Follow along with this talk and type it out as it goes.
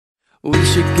We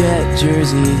should get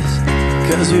jerseys,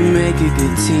 'cause we make a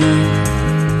good team.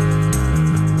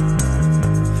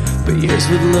 But yours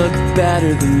would look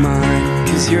better than mine,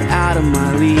 'cause you're out of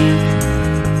my league.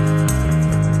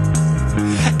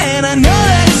 And I know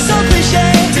that it's so cliche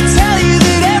to tell you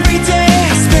that every day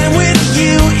I spend with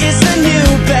you is the new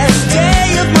best day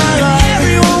of my life.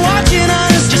 Everyone watching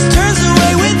us just turns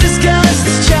away with disgust.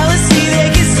 This jealousy, they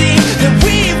can see that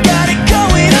we've got it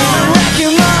going on. I'm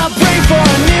racking my brain for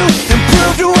a new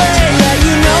improved way. Let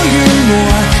you know you're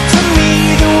more to me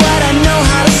than what I know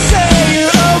how to say.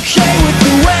 You're okay with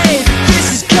the way this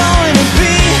is going to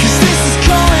be, 'cause this is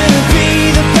going to be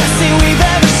the best thing we've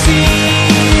ever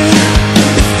seen.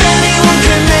 If anyone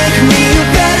could make me a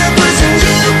better person,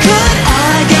 you could. All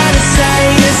I gotta say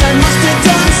is I must have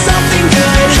done something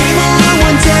good. Came along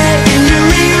one day and you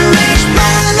rearranged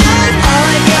my life. All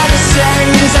I gotta say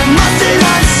is I must have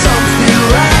done something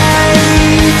right.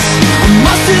 I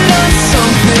must have done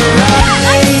something right.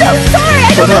 I'm so sorry,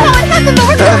 I don't know how it happened, but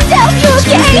we're going to help you,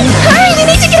 okay? Hurry, we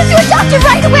need to get to a doctor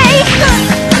right away!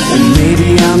 And maybe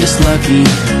I'm just lucky,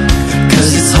 'cause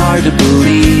it's hard to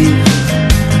believe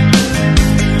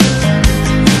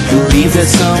that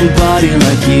somebody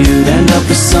like you'd end up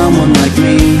with someone like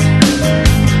me.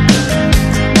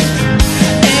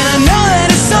 And I know that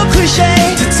it's so cliche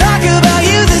to talk about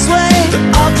you this way, but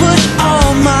I'll push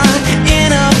all my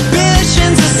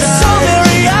inhibitions aside. It's so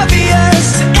very obvious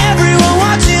to everyone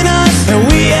watching us that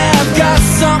we have got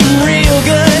something real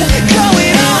good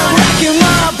going on. Racking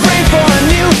my brain for a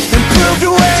new improved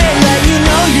way. Let you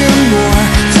know you're more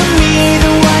to me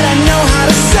than what I know how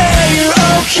to say. You're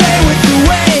okay with the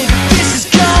way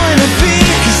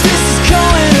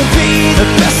the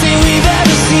best thing we've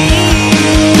ever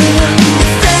seen.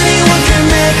 If anyone can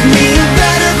make me a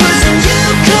better person, you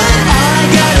could. All I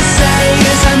gotta say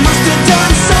is I must have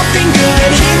done something good.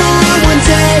 Came along one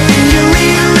day and you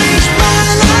rearranged my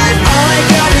life. All I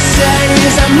gotta say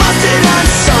is I must have done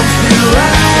something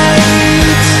right.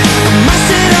 I must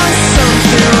have done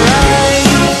something right.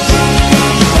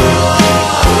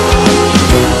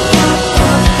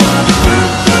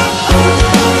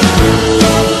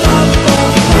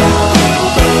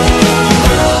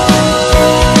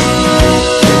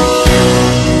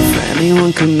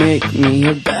 Could make me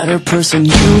a better person,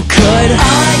 you could.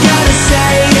 All I gotta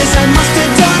say is I